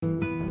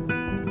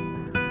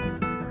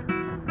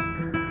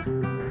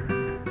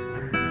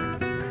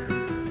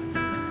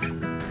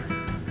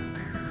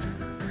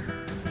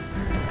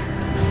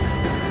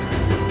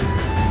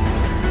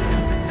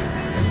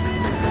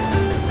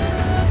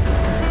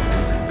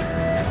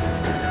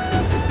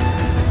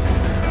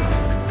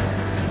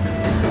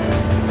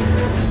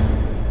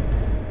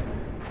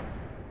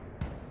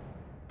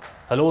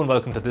Hello and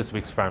welcome to this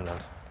week's Farmland.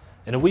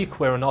 In a week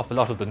where an awful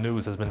lot of the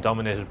news has been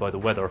dominated by the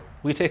weather,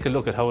 we take a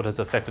look at how it has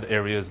affected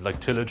areas like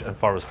tillage and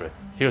forestry.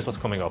 Here's what's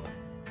coming up.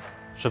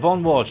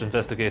 Siobhan Walsh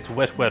investigates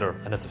wet weather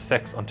and its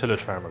effects on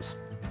tillage farmers.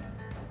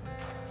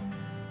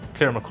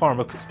 Claire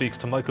McCormick speaks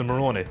to Michael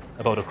Moroney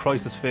about a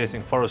crisis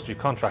facing forestry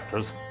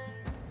contractors.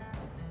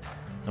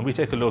 And we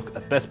take a look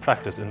at best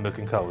practice in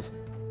milking cows.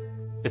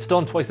 It's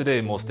done twice a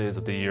day most days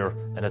of the year,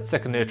 and it's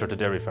second nature to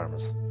dairy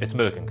farmers. It's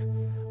milking.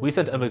 We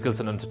sent Emma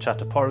Gilson in to chat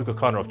to Pádraig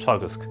O'Connor of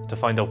Teagasc to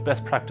find out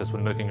best practice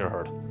when milking your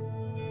herd.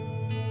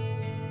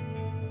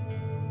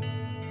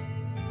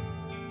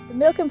 The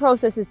milking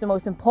process is the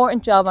most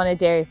important job on a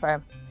dairy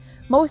farm.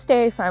 Most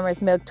dairy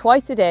farmers milk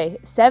twice a day,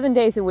 7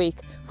 days a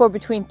week, for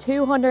between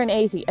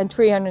 280 and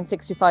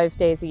 365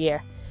 days a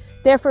year.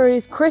 Therefore, it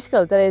is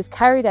critical that it is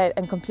carried out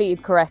and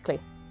completed correctly.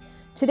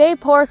 Today,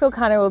 Pádraig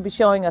O'Connor will be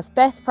showing us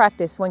best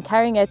practice when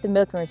carrying out the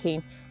milking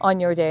routine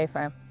on your dairy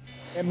farm.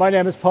 My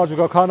name is Pádraig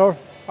O'Connor.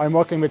 I'm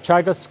working with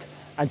Teagasc,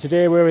 and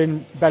today we're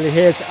in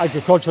Ballyhale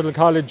Agricultural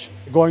College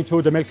going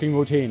through the milking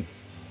routine.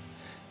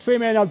 Three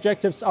main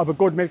objectives of a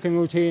good milking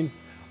routine.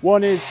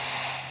 One is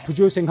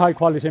producing high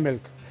quality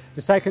milk.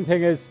 The second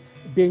thing is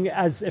being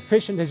as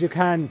efficient as you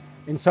can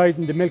inside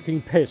in the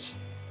milking pit.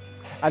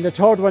 And the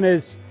third one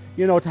is,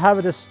 to have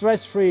it as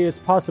stress-free as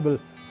possible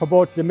for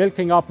both the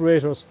milking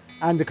operators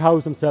and the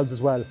cows themselves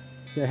as well.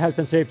 Health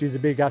and safety is a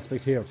big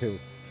aspect here too.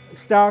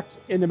 Start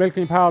in the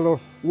milking parlour,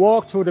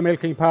 walk through the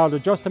milking parlour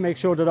just to make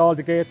sure that all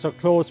the gates are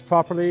closed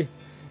properly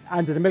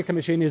and that the milking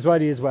machine is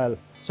ready as well.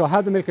 So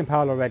have the milking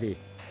parlour ready.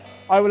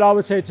 I will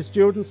always say to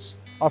students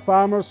or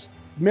farmers,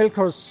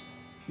 milkers,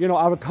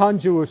 are a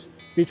conduit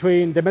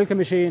between the milking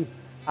machine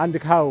and the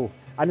cow,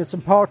 and it's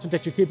important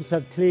that you keep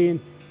yourself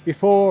clean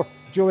before,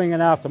 during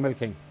and after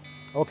milking.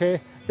 Okay?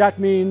 That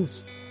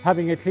means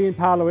having a clean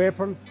parlour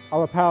apron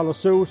or a parlour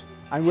suit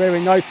and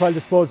wearing nitrile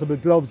disposable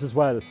gloves as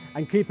well,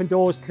 and keeping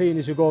those clean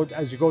as you go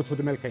through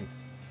the milking.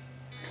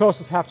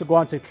 Closets have to go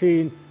onto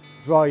clean,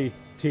 dry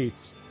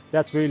teats.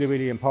 That's really,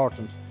 really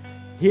important.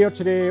 Here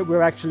today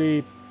we're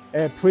actually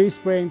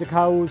pre-spraying the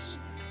cows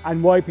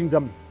and wiping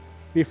them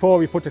before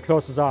we put the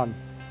closets on.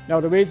 Now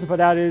the reason for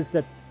that is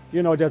that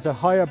there's a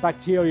higher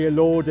bacterial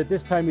load at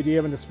this time of the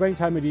year, in the spring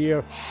time of the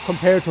year,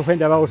 compared to when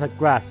they're out at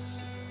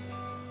grass.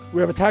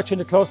 We're attaching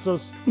the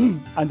clusters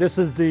and this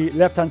is the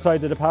left-hand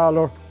side of the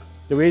parlour.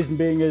 The reason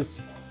being is,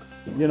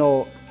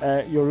 you're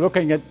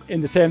looking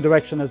in the same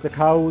direction as the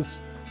cows,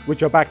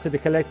 with your back to the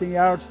collecting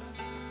yard.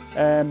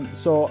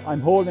 So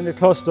I'm holding the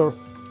cluster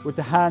with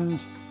the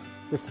hand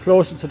that's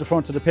closer to the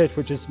front of the pit,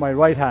 which is my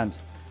right hand.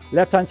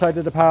 Left-hand side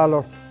of the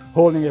parlour,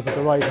 holding it with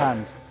the right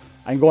hand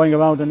and going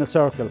around in a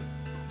circle.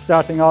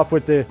 Starting off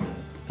with the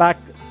back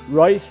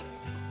right,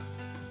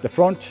 the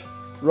front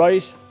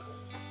right,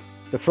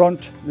 the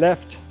front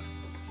left,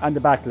 and the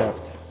back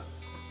left.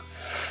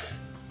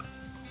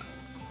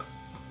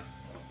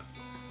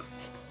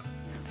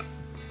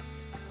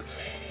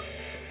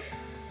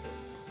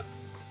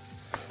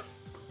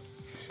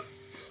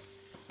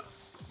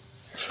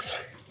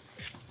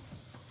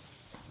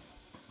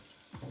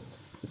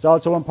 It's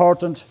also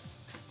important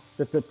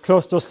that the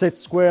cluster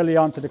sits squarely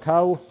onto the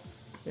cow.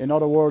 In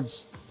other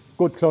words,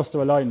 good cluster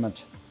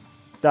alignment.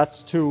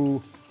 That's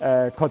to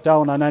cut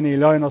down on any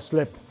line or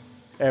slip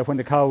when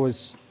the cow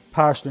is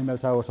partially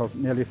milked out or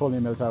nearly fully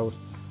milked out,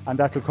 and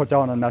that will cut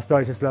down on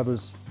mastitis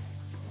levels.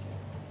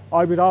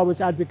 I would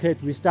always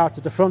advocate we start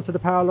at the front of the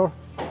parlour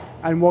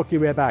and work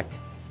your way back.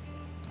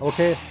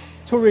 Okay,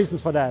 two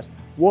reasons for that.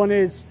 One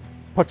is,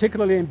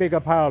 particularly in bigger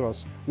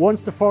parlours,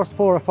 once the first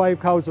 4 or 5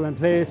 cows are in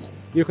place,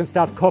 you can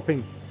start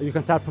cupping, you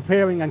can start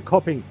preparing and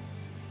cupping,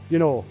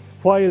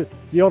 while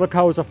the other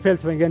cows are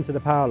filtering into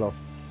the parlour.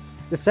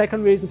 The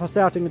second reason for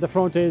starting at the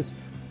front is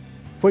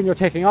when you're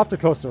taking off the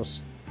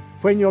clusters,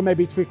 when you're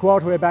maybe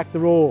 3/4 way back the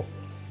row,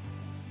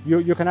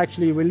 you can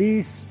actually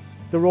release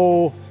the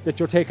row that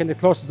you're taking the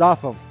clusters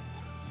off of.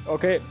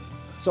 Okay,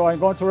 so I'm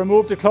going to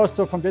remove the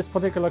cluster from this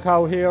particular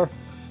cow here.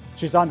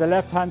 She's on the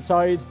left-hand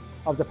side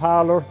of the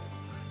parlour.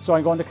 So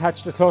I'm going to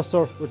catch the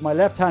cluster with my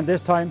left hand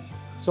this time.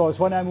 So as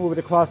when I move it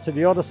across to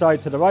the other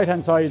side, to the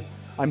right-hand side,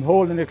 I'm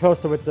holding the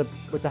cluster with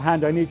the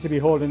hand I need to be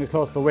holding the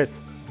cluster with.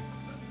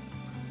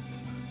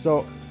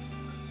 So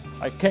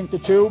I kink the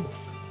tube,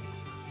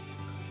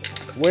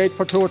 wait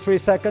for 2 or 3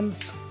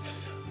 seconds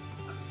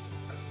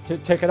to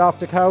take it off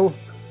the cow,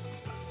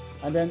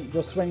 and then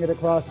just swing it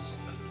across.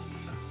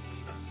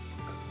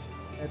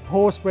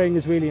 Post-spraying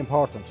is really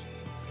important.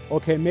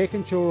 Okay,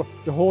 making sure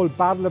the whole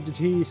battle of the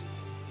teat,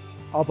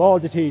 of all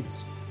the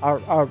teats,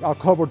 are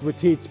covered with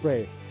teat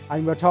spray.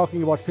 And we're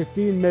talking about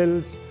 15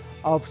 mils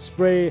of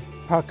spray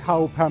per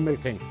cow per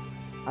milking.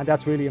 And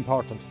that's really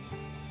important.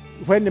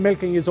 When the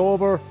milking is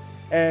over,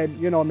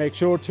 make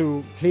sure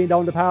to clean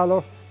down the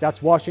parlour.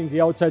 That's washing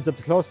the outsides of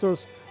the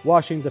clusters,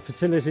 washing the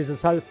facilities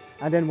itself,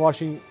 and then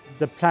washing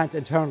the plant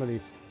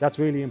internally. That's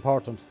really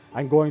important,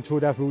 and going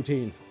through that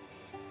routine.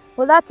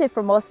 Well, that's it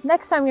from us.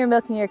 Next time you're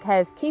milking your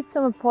cows, keep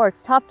some of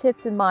Pádraig's top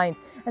tips in mind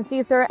and see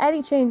if there are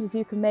any changes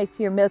you can make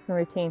to your milking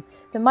routine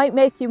that might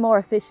make you more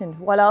efficient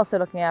while also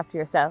looking after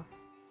yourself.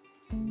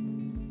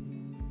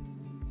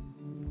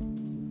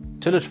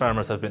 Tillage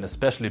farmers have been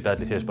especially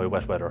badly hit by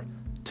wet weather.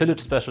 Tillage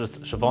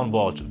specialist Siobhan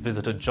Walsh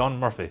visited John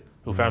Murphy,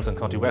 who farms in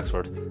County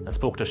Wexford, and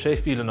spoke to Shay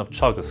Phelan of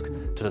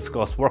Teagasc to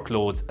discuss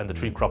workloads and the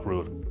tree crop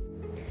rule.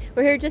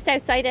 We're here just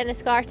outside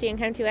Enniscorthy in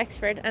County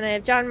Wexford, and I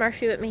have John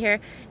Murphy with me here.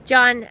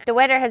 John, the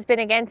weather has been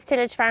against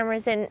tillage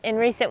farmers in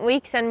recent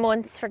weeks and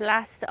months for the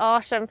last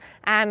autumn.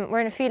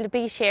 We're in a field of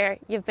beet here.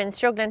 You've been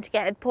struggling to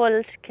get it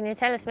pulled. Can you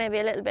tell us maybe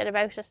a little bit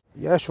about it?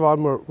 Yeah,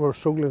 Siobhan, we're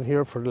struggling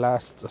here for the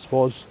last, I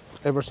suppose,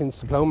 ever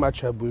since the plough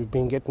match. We've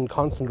been getting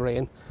constant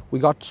rain. We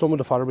got some of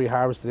the fodder we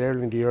harvested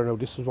early in the year. Now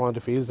this is one of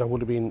the fields that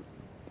would have been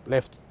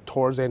left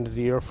towards the end of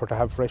the year to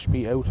have fresh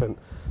beet out, and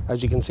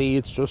as you can see,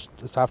 it's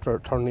after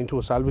turning into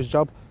a salvage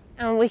job.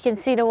 And we can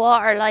see the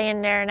water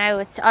lying there now.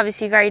 It's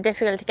obviously very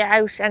difficult to get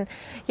out, and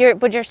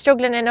you're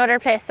struggling in other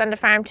places on the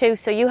farm too.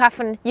 So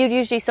you'd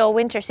usually sow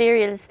winter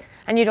cereals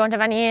and you don't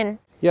have any in.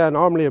 Yeah,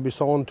 normally I'd be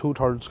sowing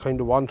 2/3,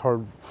 kind of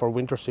 1/3 for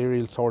winter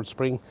cereals towards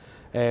spring.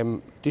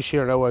 This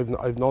year now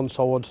I've none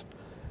sowed.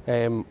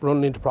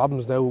 Running into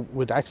problems now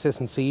with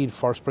accessing seed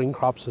for spring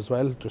crops as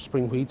well. The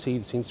spring wheat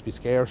seed seems to be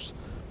scarce,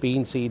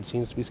 bean seed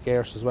seems to be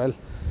scarce as well,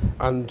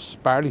 and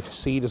barley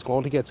seed is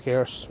going to get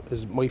scarce,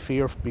 is my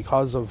fear,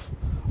 because of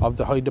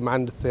the high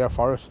demand that's there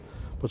for it.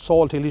 But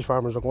soil tillage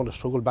farmers are going to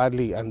struggle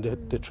badly, and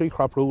the tree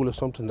crop rule is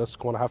something that's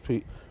going to have to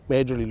be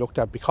majorly looked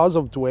at because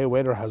of the way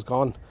weather has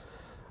gone.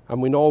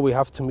 And we know we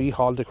have to meet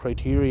all the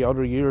criteria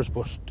other years,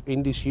 but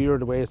in this year,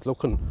 the way it's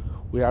looking,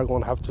 we are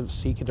going to have to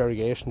seek a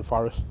derogation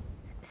for it.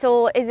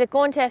 So is it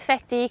going to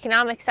affect the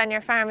economics on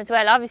your farm as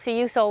well? Obviously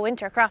you sow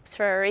winter crops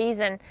for a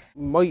reason.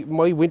 My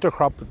winter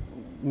crop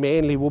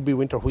mainly would be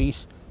winter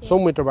wheat,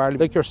 some winter barley.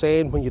 Like you're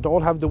saying, when you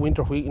don't have the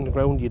winter wheat in the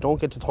ground, you don't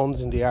get the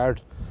tons in the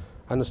yard.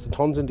 And it's the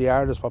tons in the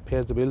yard is what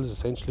pays the bills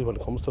essentially when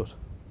it comes to it.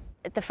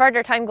 The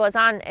further time goes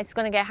on, it's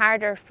going to get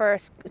harder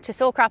to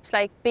sow crops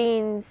like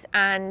beans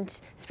and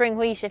spring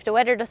wheat if the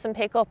weather doesn't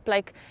pick up.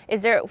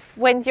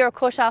 When's your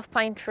cut-off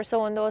point for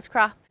sowing those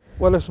crops?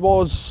 Well, I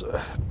suppose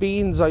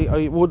beans,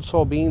 I would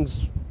sow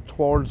beans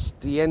towards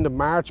the end of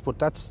March, but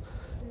that's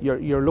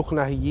you're looking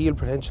at a yield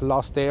potential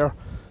loss there.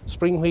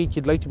 Spring wheat,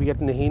 you'd like to be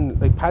getting the in.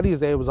 Like Paddy's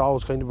Day was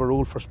always kind of a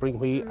rule for spring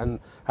wheat, and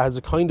has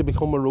kind of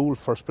become a rule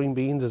for spring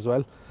beans as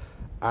well.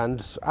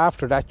 And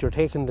after that, you're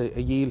taking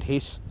a yield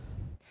hit.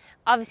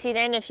 Obviously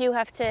then if you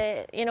have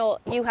to,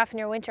 you having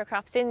your winter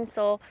crops in,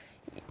 so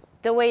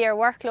the way your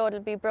workload will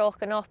be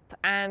broken up,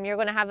 you're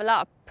going to have a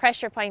lot of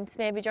pressure points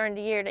maybe during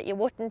the year that you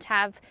wouldn't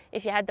have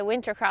if you had the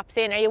winter crops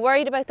in. Are you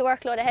worried about the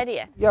workload ahead of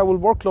you? Yeah, well,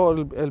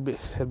 workload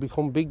will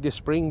become big this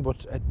spring,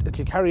 but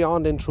it'll carry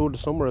on then through the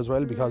summer as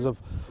well, because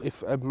of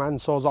if a man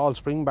sows all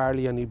spring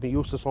barley and he'd be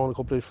used to sowing a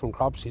couple of different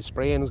crops, his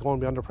spraying is going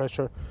to be under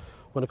pressure.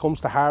 When it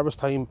comes to harvest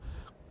time,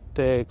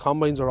 the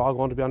combines are all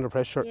going to be under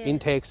pressure. Yeah.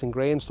 Intakes in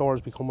grain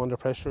stores become under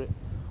pressure.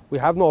 We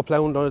have no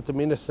ploughing done at the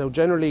minute. Now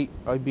generally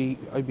I'd be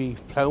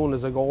ploughing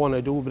as I go, and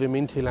I do a bit of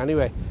mintill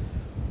anyway.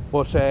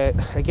 But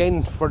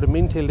again, for the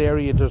mintill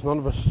area, there's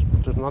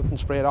nothing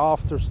sprayed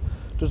off. There's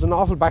an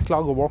awful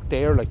backlog of work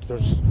there. Like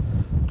there's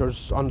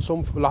on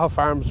a lot of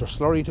farms there's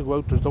slurry to go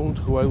out, there's dung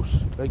to go out.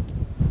 Like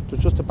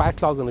there's just a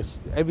backlog, and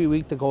it's every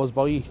week that goes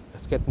by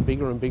it's getting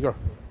bigger and bigger.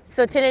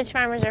 So tillage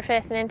farmers are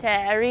facing into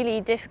a really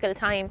difficult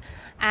time.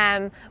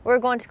 We're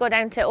going to go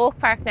down to Oak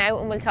Park now,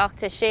 and we'll talk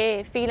to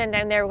Shay Phelan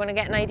down there. We're going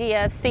to get an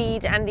idea of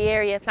seed and the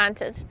area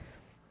planted.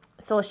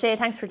 So Shay,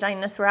 thanks for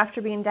joining us. We're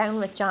after being down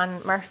with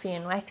John Murphy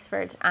in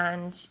Wexford,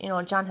 and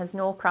John has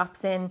no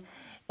crops in.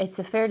 It's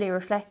a fairly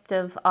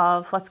reflective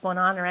of what's going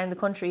on around the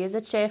country, is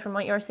it, Shay, from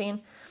what you're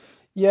seeing?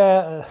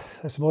 Yeah,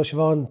 I suppose,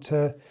 Siobhan,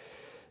 to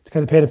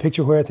kind of paint a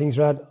picture where things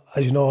are at.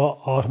 As you know,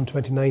 autumn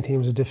 2019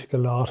 was a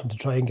difficult autumn to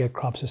try and get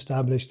crops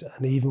established,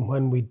 and even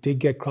when we did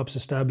get crops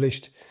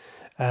established,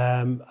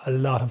 a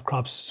lot of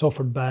crops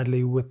suffered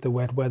badly with the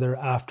wet weather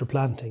after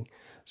planting.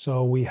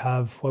 So we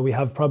have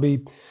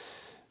probably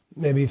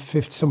maybe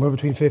somewhere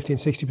between 50 and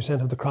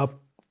 60% of the crop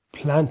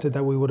planted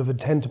that we would have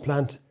intended to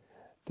plant.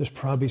 There's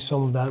probably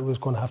some of that was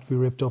going to have to be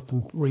ripped up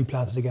and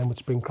replanted again with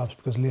spring crops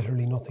because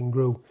literally nothing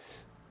grew.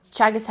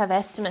 Teagasc have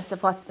estimates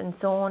of what's been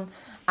sown.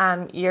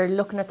 You're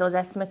looking at those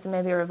estimates and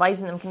maybe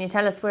revising them. Can you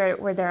tell us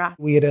where they're at?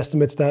 We had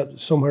estimates that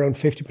somewhere around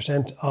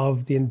 50%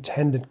 of the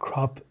intended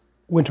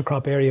winter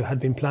crop area had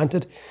been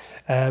planted.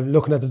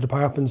 Looking at the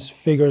department's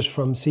figures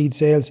from seed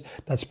sales,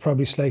 that's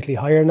probably slightly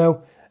higher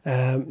now.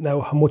 Now,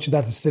 how much of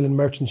that is still in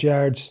merchants'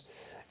 yards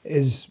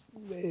is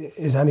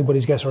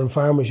anybody's guess, or in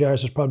farmers'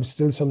 yards. There's probably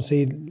still some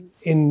seed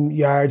in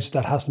yards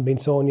that hasn't been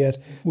sown yet.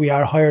 We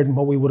are higher than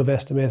what we would have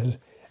estimated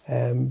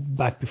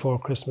back before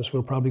Christmas.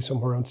 We're probably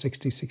somewhere around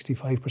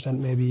 60-65%,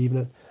 maybe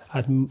even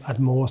at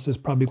most, is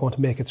probably going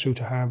to make it through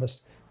to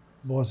harvest.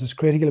 What is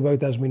critical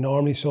about that is we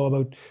normally sow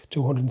about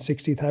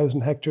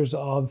 260,000 hectares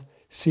of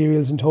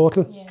cereals in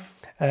total.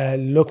 Yeah.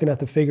 Looking at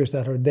the figures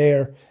that are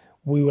there,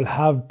 we will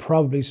have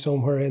probably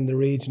somewhere in the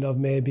region of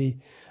maybe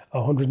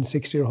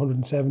 160 or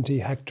 170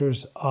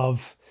 hectares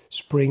of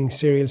spring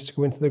cereals to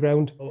go into the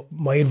ground.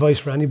 My advice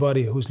for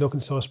anybody who's looking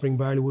to sow spring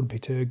barley would be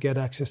to get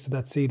access to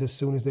that seed as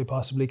soon as they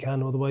possibly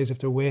can. Otherwise, if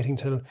they're waiting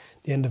till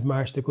the end of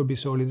March, they could be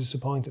sorely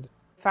disappointed.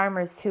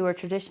 Farmers who are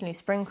traditionally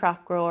spring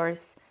crop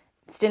growers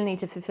still need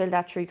to fulfil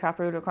that 3 crop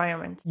rule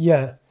requirement.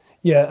 Yeah.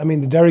 I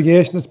mean, the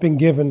derogation that's been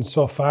given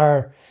so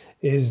far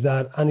is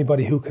that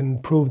anybody who can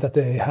prove that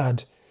they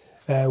had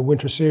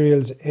winter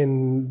cereals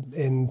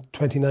in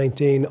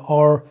 2019,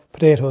 or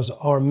potatoes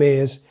or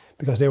maize,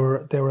 because they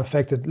were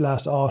affected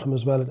last autumn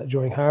as well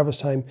during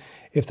harvest time,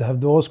 if they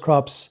have those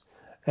crops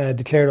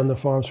declared on their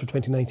forms for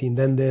 2019,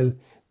 then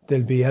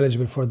they'll be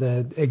eligible for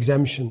the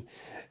exemption.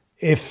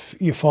 If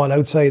you fall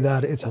outside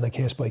that, it's on a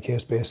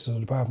case-by-case basis. The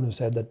department have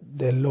said that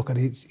they'll look at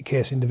each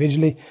case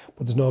individually,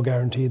 but there's no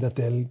guarantee that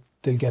they'll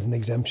get an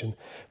exemption.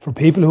 For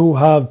people who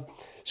have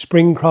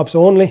spring crops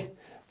only,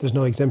 there's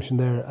no exemption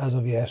there as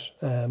of yet,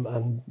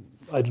 and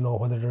I don't know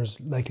whether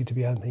there's likely to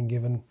be anything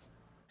given.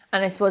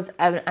 And I suppose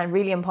a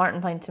really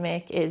important point to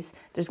make is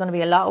there's going to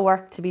be a lot of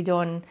work to be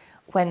done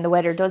when the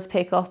weather does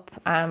pick up.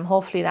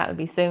 Hopefully that'll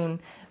be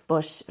soon,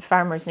 but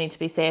farmers need to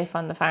be safe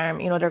on the farm.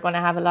 You know, they're going to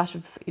have a lot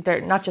of,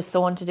 they're not just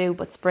sowing to do,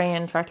 but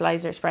spraying,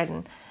 fertiliser,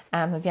 spreading.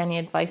 Have you any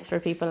advice for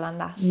people on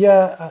that?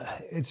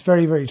 Yeah, it's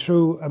very, very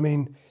true. I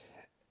mean,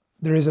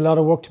 there is a lot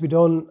of work to be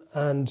done,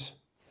 and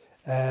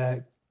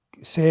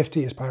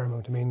safety is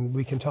paramount. I mean,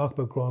 we can talk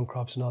about growing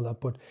crops and all that,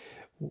 but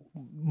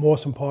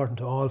most important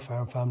to all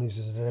farm families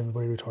is that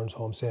everybody returns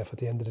home safe at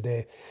the end of the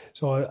day.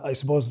 So I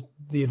suppose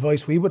the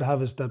advice we would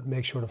have is that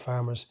make sure the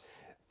farmers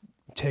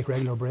take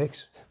regular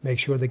breaks, make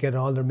sure they get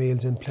all their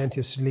meals in, plenty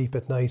of sleep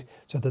at night,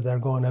 so that they're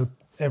going out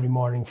every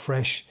morning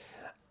fresh,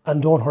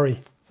 and don't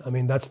hurry. I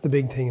mean, that's the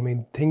big thing. I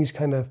mean, things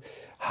kind of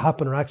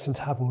happen, or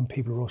accidents happen when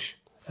people rush.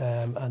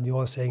 And the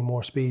old saying,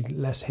 more speed,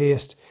 less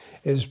haste,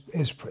 is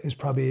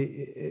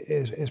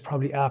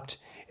probably apt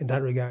in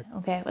that regard.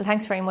 Okay, well,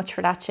 thanks very much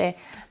for that, Shay.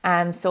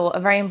 So a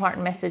very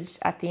important message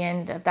at the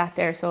end of that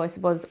there. So I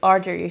suppose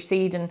order your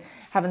seed, and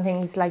having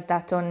things like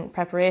that done,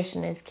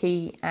 preparation is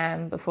key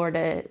before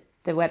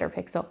the weather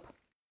picks up.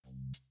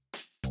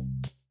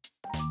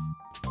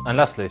 And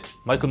lastly,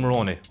 Michael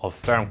Moroney of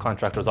Farm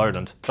Contractors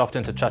Ireland dropped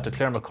in to chat to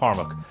Claire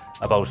McCormack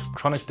about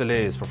chronic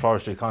delays for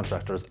forestry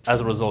contractors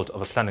as a result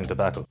of a planning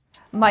debacle.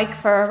 Mike,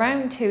 for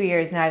around 2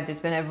 years now,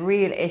 there's been a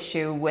real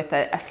issue with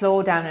a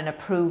slowdown in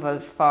approval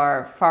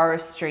for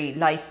forestry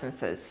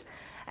licences.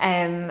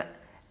 The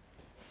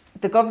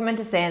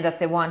government is saying that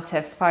they want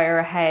to fire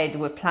ahead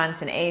with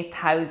planting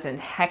 8,000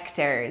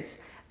 hectares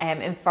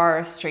in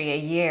forestry a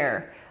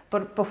year.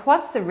 But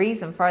what's the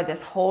reason for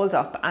this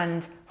hold-up,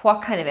 and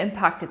what kind of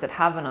impact is it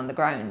having on the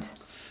ground?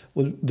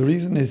 Well, the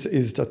reason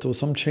is that there were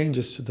some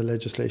changes to the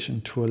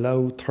legislation to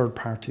allow third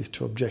parties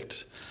to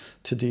object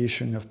to the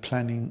issuing of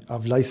planning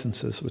of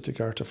licences with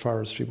regard to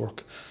forestry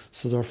work.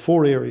 So there are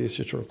 4 areas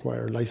that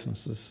require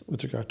licences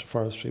with regard to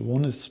forestry.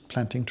 One is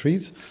planting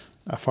trees,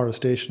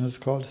 afforestation is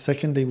called.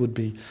 Secondly would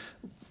be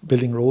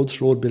building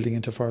roads, road building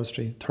into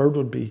forestry. Third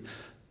would be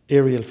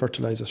aerial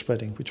fertiliser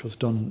spreading, which was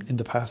done in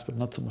the past but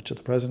not so much at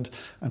the present.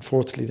 And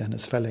fourthly then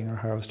is felling or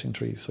harvesting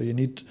trees. So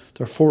there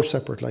are 4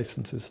 separate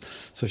licences.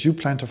 So if you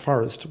plant a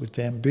forest with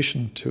the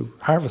ambition to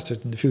harvest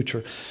it in the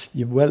future,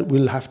 you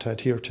will have to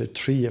adhere to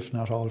 3, if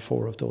not all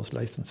 4 of those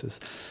licences.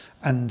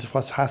 And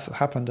what has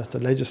happened is that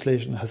the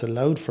legislation has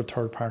allowed for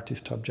third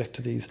parties to object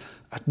to these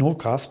at no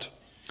cost.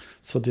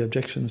 So the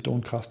objections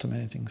don't cost them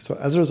anything. So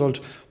as a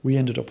result, we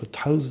ended up with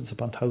thousands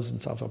upon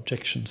thousands of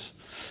objections,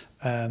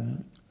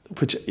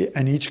 which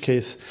in each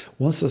case,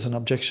 once there's an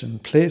objection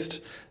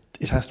placed,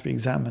 it has to be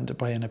examined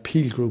by an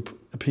appeal group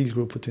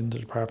within the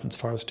department's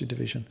forestry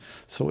division.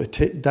 So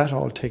that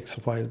all takes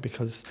a while,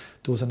 because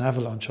there was an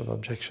avalanche of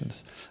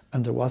objections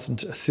and there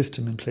wasn't a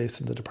system in place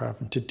in the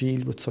department to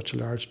deal with such a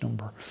large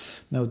number.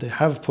 Now they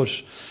have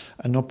put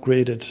an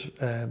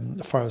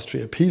upgraded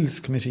forestry appeals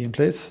committee in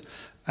place,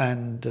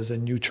 and there's a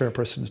new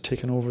chairperson who's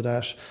taken over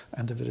that,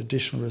 and they've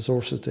additional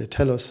resources. They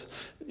tell us,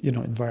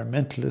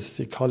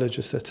 environmentalists,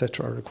 ecologists,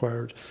 etc. are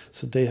required.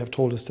 So they have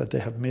told us that they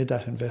have made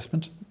that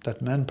investment,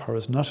 that manpower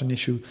is not an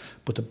issue,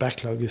 but the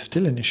backlog is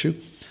still an issue.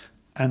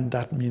 And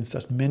that means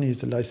that many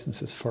of the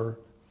licences for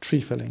tree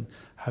felling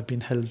have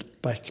been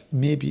held back,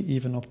 maybe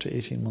even up to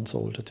 18 months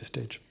old at this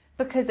stage.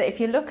 Because if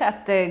you look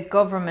at the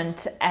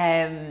government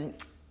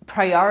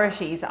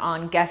priorities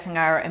on getting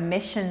our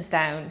emissions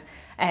down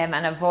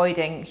and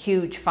avoiding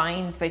huge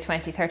fines by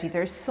 2030,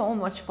 there's so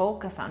much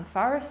focus on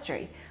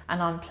forestry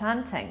and on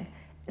planting.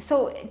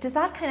 So does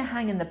that kind of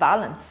hang in the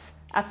balance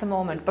at the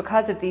moment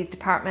because of these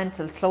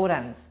departmental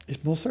slowdowns?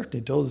 It most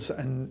certainly does.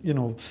 And,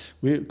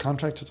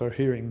 contractors are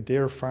hearing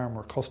their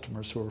farmer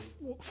customers who are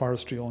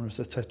forestry owners,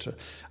 etc.,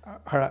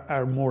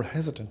 are more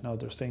hesitant now.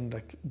 They're saying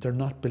they're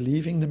not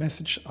believing the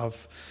message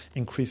of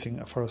increasing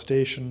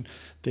afforestation.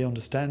 They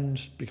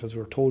understand, because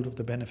we're told of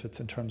the benefits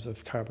in terms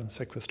of carbon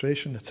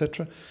sequestration,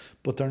 etc.,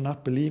 but they're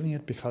not believing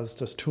it because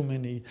there's too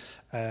many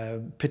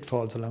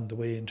pitfalls along the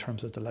way in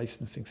terms of the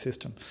licensing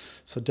system.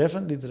 So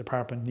definitely the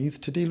department needs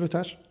to deal with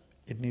that.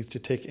 It needs to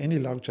take any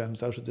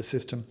logjams out of the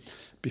system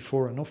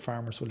before enough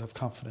farmers will have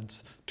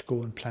confidence to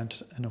go and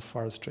plant enough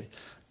forestry.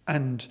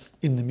 And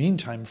in the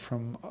meantime,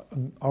 from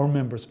our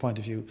members' point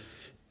of view,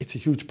 it's a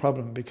huge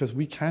problem because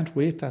we can't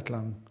wait that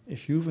long.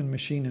 If you have a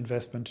machine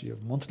investment, you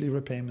have monthly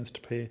repayments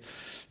to pay.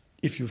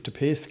 If you have to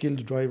pay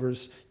skilled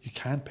drivers, you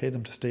can't pay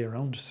them to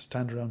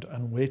stand around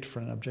and wait for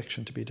an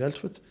objection to be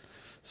dealt with.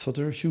 So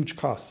there are huge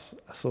costs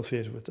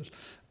associated with it.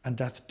 And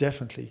that's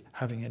definitely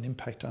having an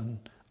impact on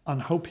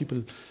how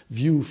people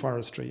view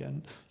forestry.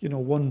 And,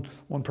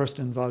 one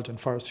person involved in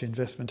forestry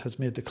investment has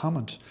made the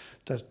comment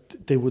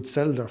that they would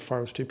sell their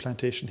forestry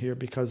plantation here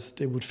because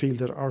they would feel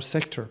that our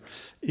sector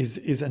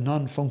is a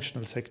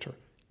non-functional sector,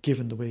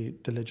 given the way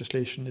the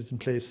legislation is in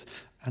place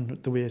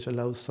and the way it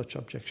allows such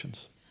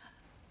objections.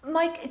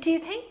 Mike, do you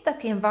think that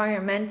the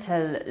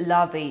environmental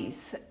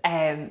lobbies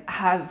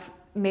have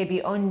maybe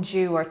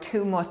undue or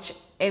too much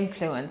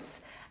influence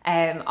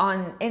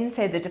on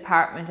say the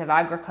Department of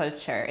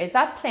Agriculture? Is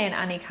that playing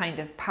any kind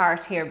of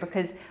part here?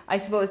 Because I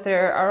suppose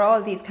there are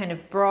all these kind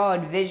of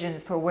broad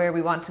visions for where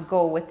we want to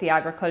go with the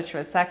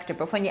agricultural sector,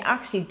 but when you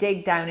actually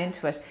dig down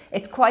into it,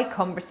 it's quite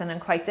cumbersome and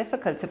quite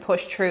difficult to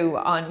push through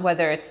on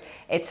whether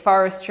it's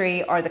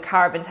forestry or the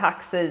carbon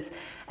taxes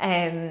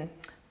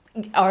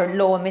or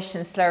low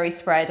emission slurry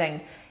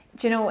spreading.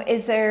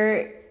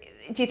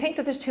 Do you think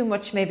that there's too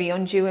much maybe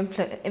undue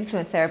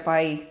influence there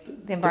by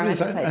the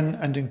environmental side?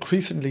 And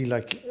increasingly,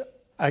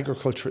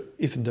 agriculture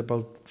isn't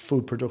about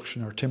food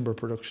production or timber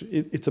production.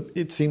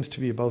 It seems to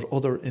be about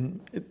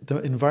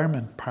the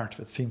environment part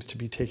of it seems to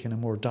be taking a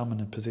more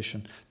dominant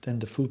position than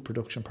the food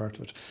production part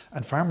of it.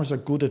 And farmers are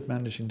good at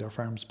managing their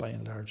farms by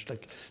and large.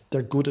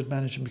 They're good at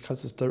managing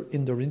because it's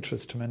in their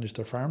interest to manage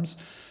their farms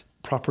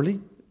properly,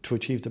 to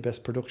achieve the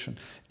best production.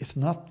 It's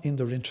not in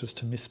their interest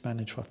to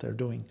mismanage what they're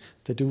doing.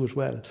 They do it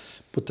well.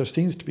 But there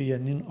seems to be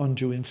an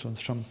undue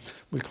influence from,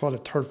 we'll call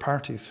it third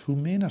parties, who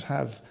may not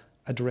have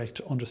a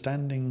direct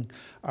understanding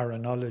or a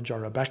knowledge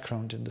or a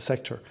background in the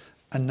sector.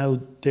 And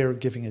now they're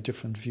giving a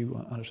different view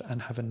on it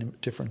and having a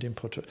different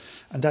input.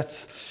 And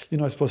that's,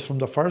 I suppose from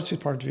the forestry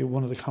point of view,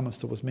 one of the comments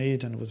that was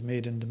made, and it was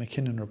made in the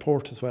McKinnon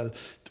report as well,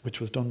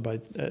 which was done by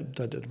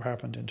the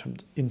department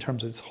in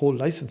terms of its whole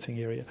licensing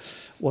area,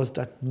 was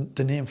that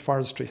the name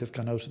forestry has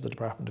gone out of the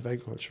Department of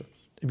Agriculture.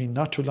 I mean,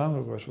 not too long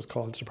ago it was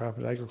called the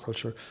Department of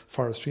Agriculture,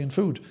 Forestry and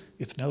Food.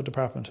 It's now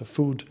Department of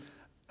Food,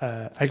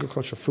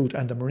 Agriculture, Food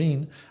and the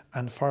Marine,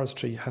 and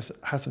forestry has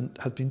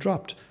been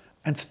dropped.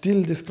 And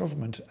still this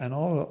government and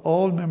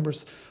all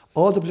members,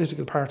 all the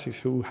political parties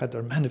who had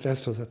their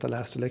manifestos at the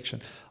last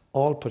election,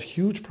 all put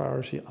huge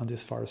priority on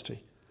this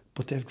forestry.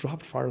 But they've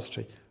dropped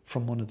forestry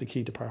from one of the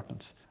key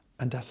departments.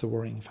 And that's a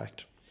worrying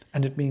fact.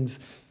 And it means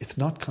it's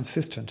not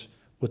consistent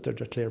with their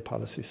declared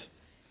policies.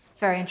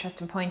 Very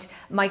interesting point.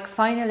 Mike,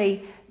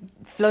 finally,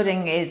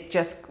 flooding is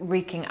just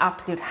wreaking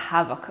absolute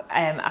havoc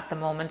at the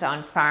moment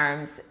on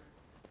farms,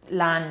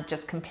 land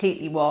just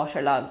completely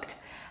waterlogged.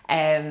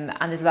 And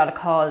there's a lot of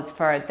calls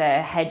for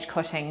the hedge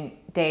cutting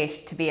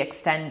date to be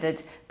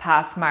extended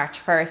past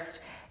March 1st.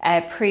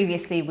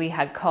 Previously, we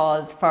had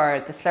calls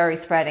for the slurry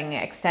spreading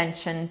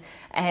extension.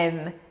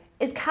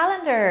 Is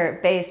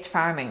calendar-based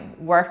farming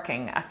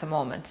working at the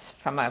moment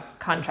from a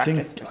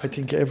contractor's perspective? I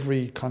think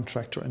every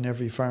contractor and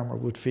every farmer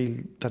would feel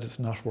that it's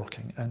not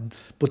working.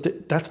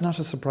 But that's not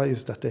a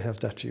surprise that they have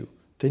that view.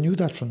 They knew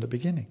that from the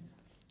beginning.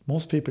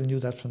 Most people knew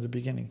that from the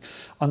beginning.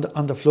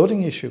 On the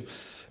flooding issue,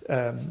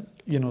 I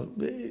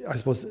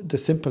suppose the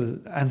simple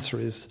answer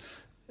is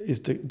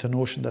the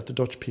notion that the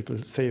Dutch people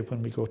say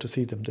when we go to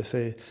see them. They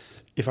say,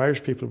 if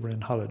Irish people were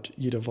in Holland,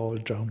 you'd have all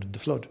drowned in the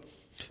flood.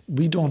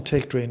 We don't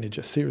take drainage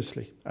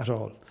seriously at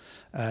all.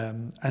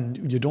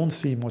 And you don't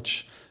see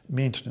much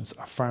maintenance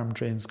of farm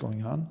drains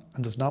going on,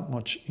 and there's not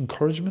much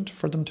encouragement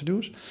for them to do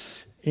it.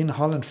 In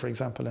Holland, for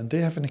example, and they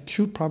have an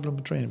acute problem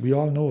with drainage. We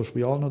all know it.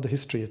 We all know the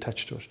history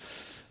attached to it.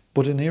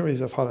 But in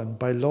areas of Holland,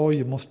 by law,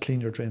 you must clean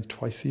your drains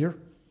twice a year.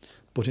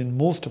 But in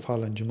most of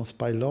Holland, you must,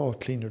 by law,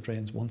 clean your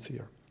drains once a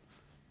year.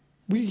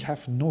 We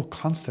have no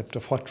concept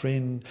of what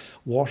drain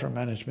water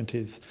management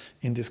is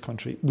in this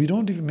country. We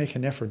don't even make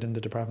an effort in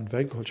the Department of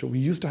Agriculture. We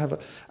used to have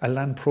a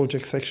land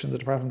project section in the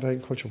Department of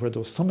Agriculture where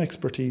there was some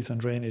expertise on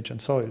drainage and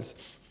soils.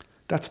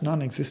 That's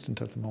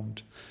non-existent at the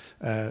moment.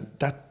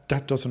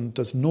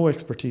 There's no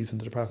expertise in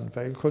the Department of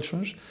Agriculture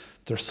in it.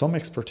 There's some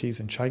expertise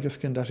in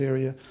Teagasc in that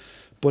area.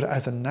 But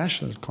as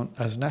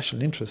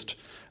national interest,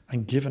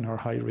 and given our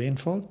high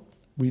rainfall,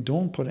 we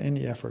don't put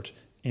any effort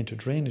into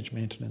drainage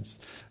maintenance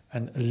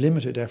and a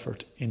limited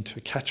effort into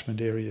catchment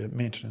area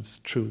maintenance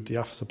through the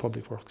Office of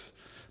Public Works.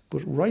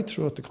 But right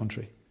throughout the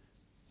country,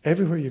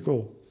 everywhere you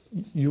go,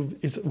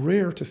 it's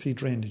rare to see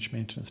drainage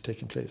maintenance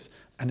taking place,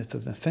 and it's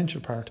an essential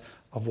part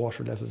of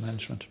water level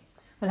management.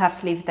 We'll have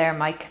to leave it there,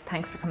 Mike.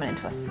 Thanks for coming in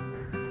to us.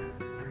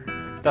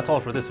 That's all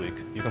for this week.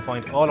 You can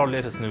find all our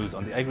latest news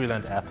on the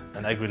AgriLand app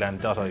and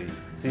agriland.ie.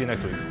 See you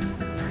next week.